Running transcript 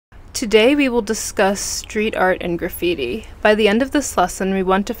Today we will discuss street art and graffiti. By the end of this lesson, we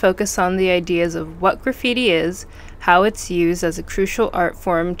want to focus on the ideas of what graffiti is, how it's used as a crucial art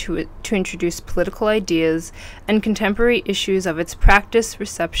form to introduce political ideas, and contemporary issues of its practice,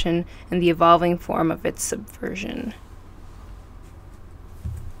 reception, and the evolving form of its subversion.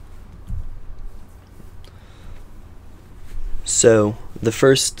 So, the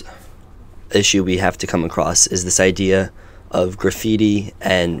first issue we have to come across is this idea of graffiti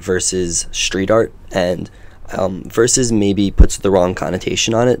and versus street art, and versus maybe puts the wrong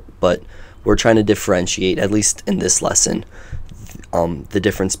connotation on it, but we're trying to differentiate, at least in this lesson, the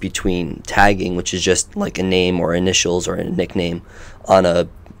difference between tagging, which is just like a name or initials or a nickname on a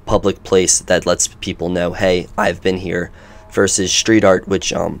public place that lets people know, hey, I've been here, versus street art,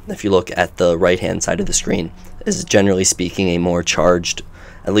 which if you look at the right hand side of the screen, is generally speaking a more charged,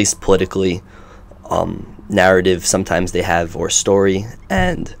 at least politically, narrative sometimes they have, or story,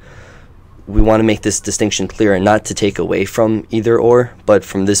 and we want to make this distinction clear and not to take away from either or, but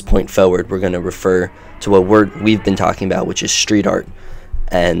from this point forward we're going to refer to what we've been talking about, which is street art.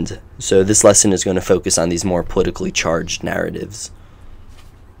 And so this lesson is going to focus on these more politically charged narratives.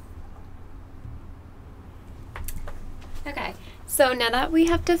 Okay, so now that we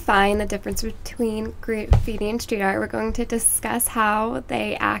have defined the difference between graffiti and street art, we're going to discuss how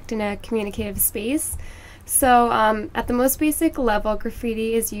they act in a communicative space. So at the most basic level,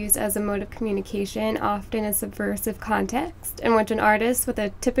 graffiti is used as a mode of communication, often in a subversive context, in which an artist with a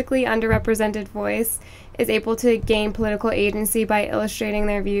typically underrepresented voice is able to gain political agency by illustrating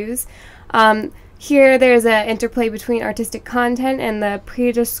their views. Here there's an interplay between artistic content and the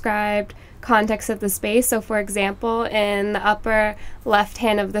pre-described context of the space. So for example, in the upper left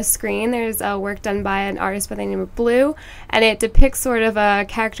hand of the screen there's a work done by an artist by the name of Blue, and it depicts sort of a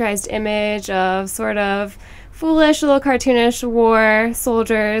characterized image of sort of foolish little cartoonish war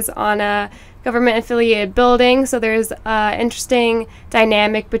soldiers on a government affiliated building. So there's an interesting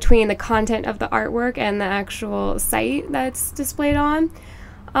dynamic between the content of the artwork and the actual site that's displayed on.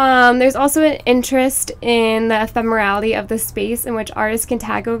 There's also an interest in the ephemerality of the space in which artists can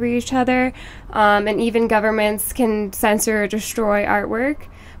tag over each other, and even governments can censor or destroy artwork.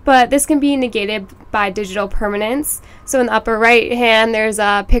 But this can be negated by digital permanence. So in the upper right hand, there's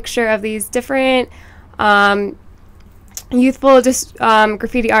a picture of these different youthful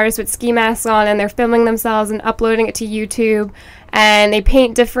graffiti artists with ski masks on, and they're filming themselves and uploading it to YouTube. And they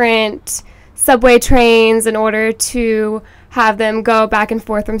paint different subway trains in order to have them go back and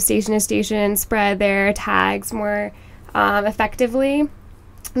forth from station to station and spread their tags more effectively.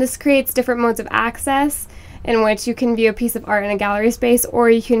 This creates different modes of access in which you can view a piece of art in a gallery space, or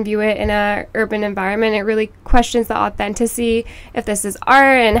you can view it in an urban environment. It really questions the authenticity, if this is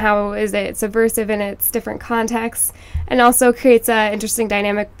art, and how is it subversive in its different contexts, and also creates an interesting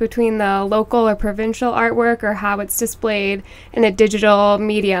dynamic between the local or provincial artwork, or how it's displayed in a digital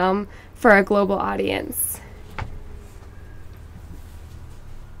medium for a global audience.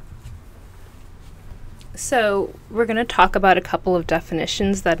 So we're going to talk about a couple of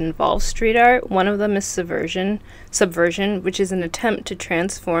definitions that involve street art. One of them is subversion, which is an attempt to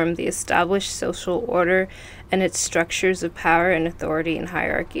transform the established social order and its structures of power and authority and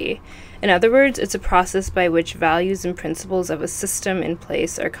hierarchy. In other words, it's a process by which values and principles of a system in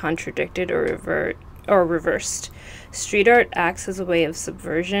place are contradicted or reversed. Street art acts as a way of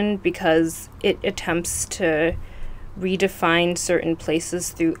subversion because it attempts to redefine certain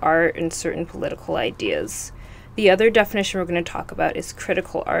places through art and certain political ideas. The other definition we're going to talk about is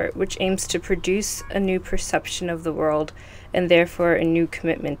critical art, which aims to produce a new perception of the world and therefore a new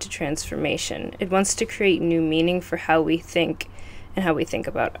commitment to transformation. It wants to create new meaning for how we think and how we think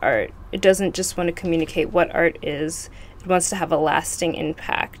about art. It doesn't just want to communicate what art is, it wants to have a lasting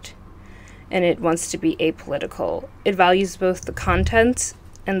impact, and it wants to be apolitical. It values both the content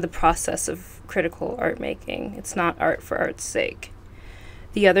and the process of critical art making. It's not art for art's sake.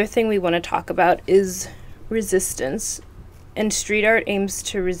 The other thing we want to talk about is resistance, and street art aims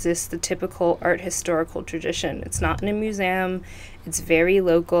to resist the typical art historical tradition. It's not in a museum, it's very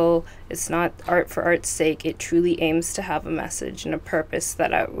local, it's not art for art's sake. It truly aims to have a message and a purpose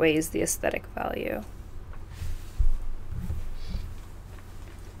that outweighs the aesthetic value.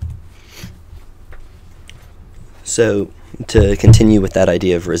 So to continue with that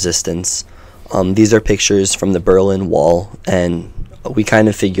idea of resistance, these are pictures from the Berlin Wall, and we kind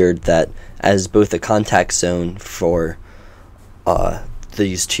of figured that as both a contact zone for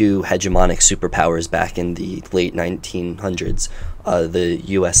these two hegemonic superpowers back in the late 1900s, the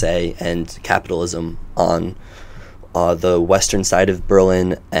USA and capitalism on the western side of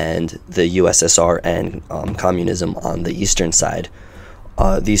Berlin, and the USSR and communism on the eastern side,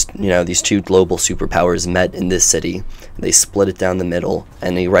 these two global superpowers met in this city. They split it down the middle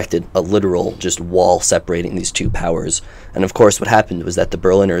and erected a literal just wall separating these two powers. And of course, what happened was that the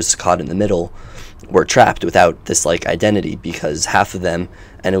Berliners caught in the middle were trapped without this like identity, because half of them,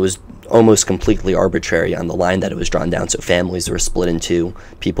 and it was almost completely arbitrary on the line that it was drawn down, so families were split in two.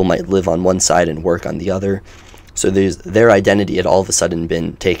 People might live on one side and work on the other. So their identity had all of a sudden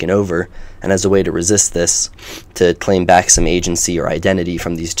been taken over, and as a way to resist this, to claim back some agency or identity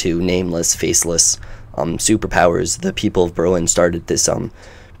from these two nameless, faceless superpowers, the people of Berlin started this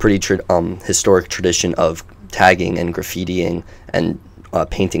pretty historic tradition of tagging and graffitiing and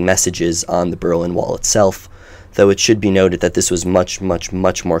painting messages on the Berlin Wall itself, though it should be noted that this was much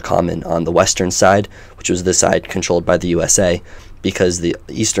more common on the western side, which was the side controlled by the USA, because the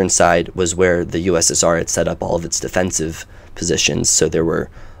eastern side was where the USSR had set up all of its defensive positions. So there were,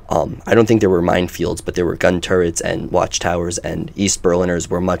 I don't think there were minefields, but there were gun turrets and watchtowers, and East Berliners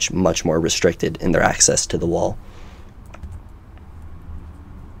were much more restricted in their access to the wall.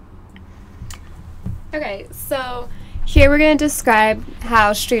 Okay, so here we're going to describe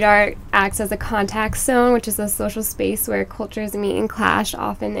how street art acts as a contact zone, which is a social space where cultures meet and clash,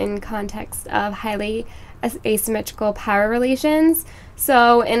 often in context of highly asymmetrical power relations.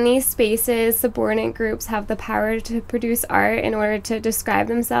 So in these spaces, subordinate groups have the power to produce art in order to describe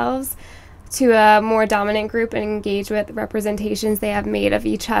themselves to a more dominant group and engage with representations they have made of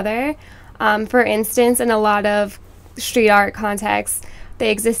each other. For instance, in a lot of street art contexts, they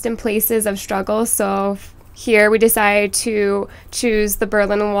exist in places of struggle. So here we decided to choose the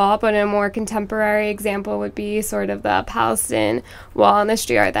Berlin Wall, but a more contemporary example would be sort of the Palestine Wall and the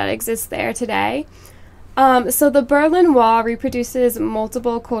street art that exists there today. So the Berlin Wall reproduces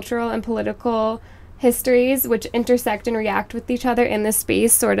multiple cultural and political histories which intersect and react with each other in this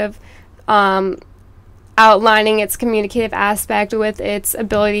space, sort of outlining its communicative aspect with its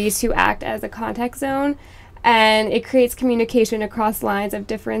ability to act as a contact zone. And it creates communication across lines of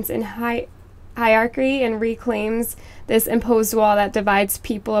difference in hierarchy and reclaims this imposed wall that divides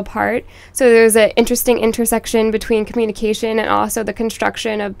people apart. So there's an interesting intersection between communication and also the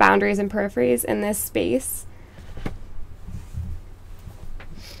construction of boundaries and peripheries in this space.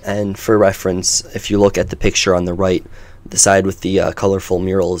 And for reference, if you look at the picture on the right, the side with the colorful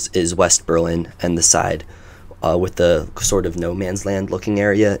murals is West Berlin, and the side with the sort of no man's land looking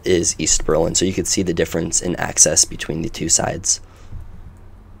area is East Berlin. So you could see the difference in access between the two sides.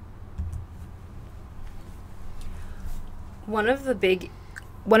 One of the big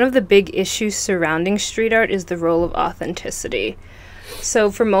issues surrounding street art is the role of authenticity. So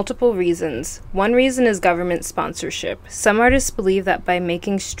for multiple reasons. One reason is government sponsorship. Some artists believe that by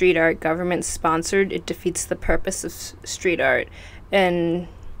making street art government sponsored, it defeats the purpose of street art. And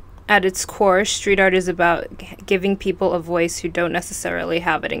at its core, street art is about giving people a voice who don't necessarily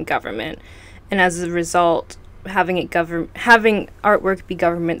have it in government. And as a result, having artwork be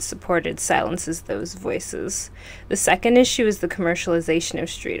government supported silences those voices. The second issue is the commercialization of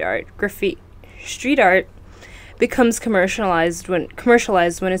street art. Street art becomes commercialized when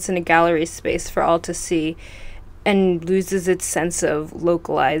it's in a gallery space for all to see, and loses its sense of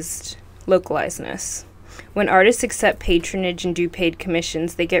localizedness. When artists accept patronage and do paid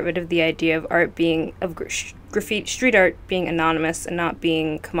commissions, they get rid of the idea of street art being anonymous and not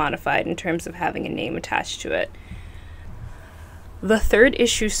being commodified in terms of having a name attached to it. The third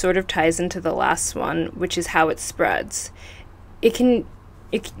issue sort of ties into the last one, which is how it spreads.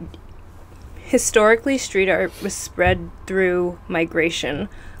 Historically, street art was spread through migration,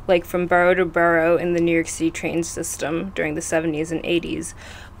 like from borough to borough in the New York City train system during the 70s and 80s,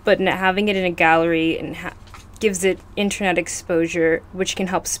 but having it in a gallery and gives it internet exposure, which can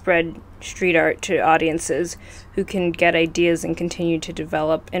help spread street art to audiences who can get ideas and continue to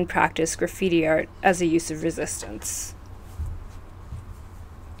develop and practice graffiti art as a use of resistance.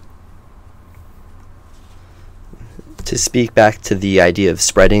 To speak back to the idea of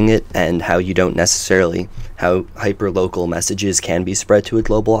spreading it and how how hyper-local messages can be spread to a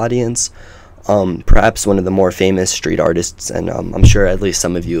global audience, perhaps one of the more famous street artists, and I'm sure at least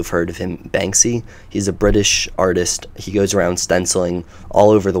some of you have heard of him, Banksy. He's a British artist. He goes around stenciling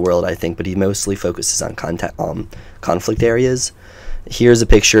all over the world, I think, but he mostly focuses on conflict areas. Here's a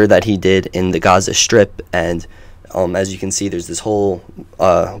picture that he did in the Gaza Strip, and as you can see, there's this whole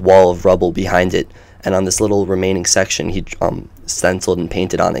wall of rubble behind it. And on this little remaining section, he stenciled and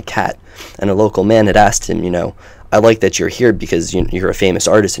painted on a cat. And a local man had asked him, I like that you're here because you're a famous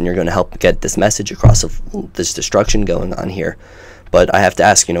artist and you're going to help get this message across of this destruction going on here. But I have to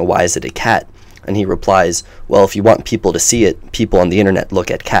ask, why is it a cat? And he replies, well, if you want people to see it, people on the internet look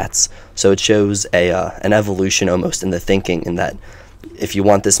at cats. So it shows an evolution almost in the thinking, in that if you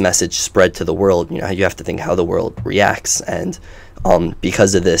want this message spread to the world, you have to think how the world reacts. And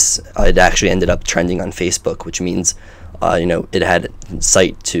because of this, it actually ended up trending on Facebook, which means it had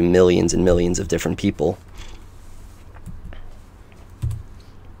sight to millions and millions of different people.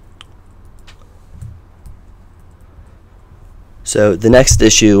 So the next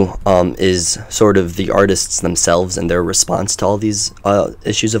issue is sort of the artists themselves and their response to all these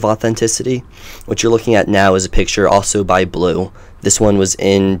issues of authenticity. What you're looking at now is a picture also by Blue. This one was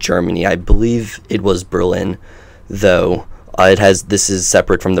in Germany. I believe it was Berlin, though this is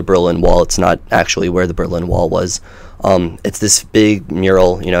separate from the Berlin Wall. It's not actually where the Berlin Wall was. It's this big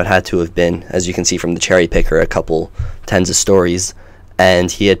mural, it had to have been, as you can see from the cherry picker, a couple tens of stories.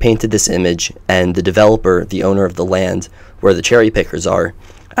 And he had painted this image, and the developer, the owner of the land where the cherry pickers are,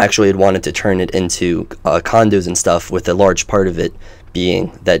 actually had wanted to turn it into condos and stuff, with a large part of it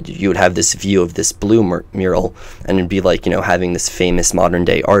being that you would have this view of this Blue mural, and it'd be like, having this famous modern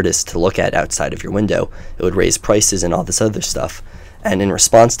day artist to look at outside of your window. It would raise prices and all this other stuff. And in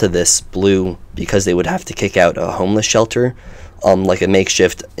response to this, Blue, because they would have to kick out a homeless shelter, like a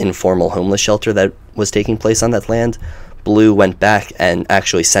makeshift informal homeless shelter that was taking place on that land, Blue went back and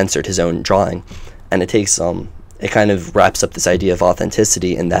actually censored his own drawing. And it kind of wraps up this idea of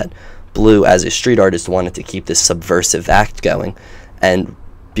authenticity, in that Blue, as a street artist, wanted to keep this subversive act going. And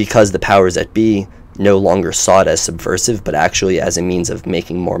because the powers that be no longer saw it as subversive, but actually as a means of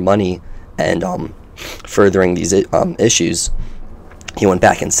making more money and furthering these issues, he went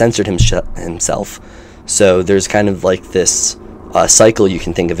back and censored himself. So there's kind of like this cycle you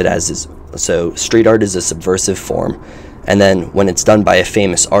can think of it as. So street art is a subversive form, and then when it's done by a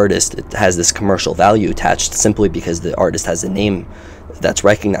famous artist, it has this commercial value attached simply because the artist has a name that's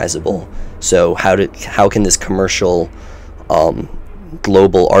recognizable. So how can this commercial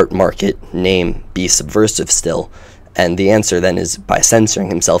global art market name be subversive still? And the answer then is by censoring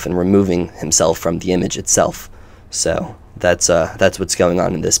himself and removing himself from the image itself. So that's what's going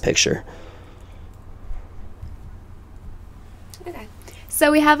on in this picture.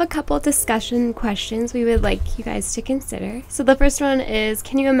 So we have a couple discussion questions we would like you guys to consider. So the first one is,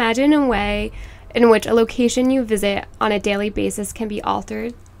 can you imagine a way in which a location you visit on a daily basis can be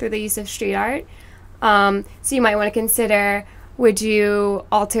altered through the use of street art? So you might want to consider, would you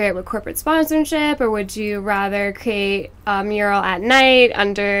alter it with corporate sponsorship, or would you rather create a mural at night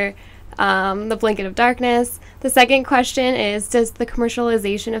under the blanket of darkness? The second question is, does the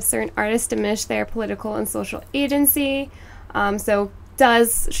commercialization of certain artists diminish their political and social agency? So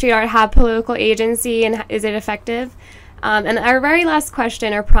does street art have political agency, and is it effective? And our very last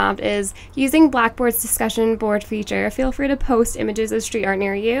question or prompt is, using Blackboard's discussion board feature, feel free to post images of street art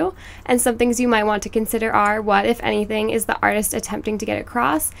near you. And some things you might want to consider are, what, if anything, is the artist attempting to get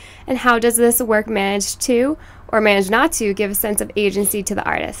across? And how does this work manage to, or manage not to, give a sense of agency to the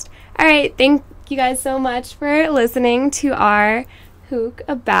artist? All right, thank you guys so much for listening to our HOOC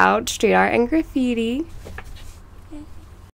about street art and graffiti.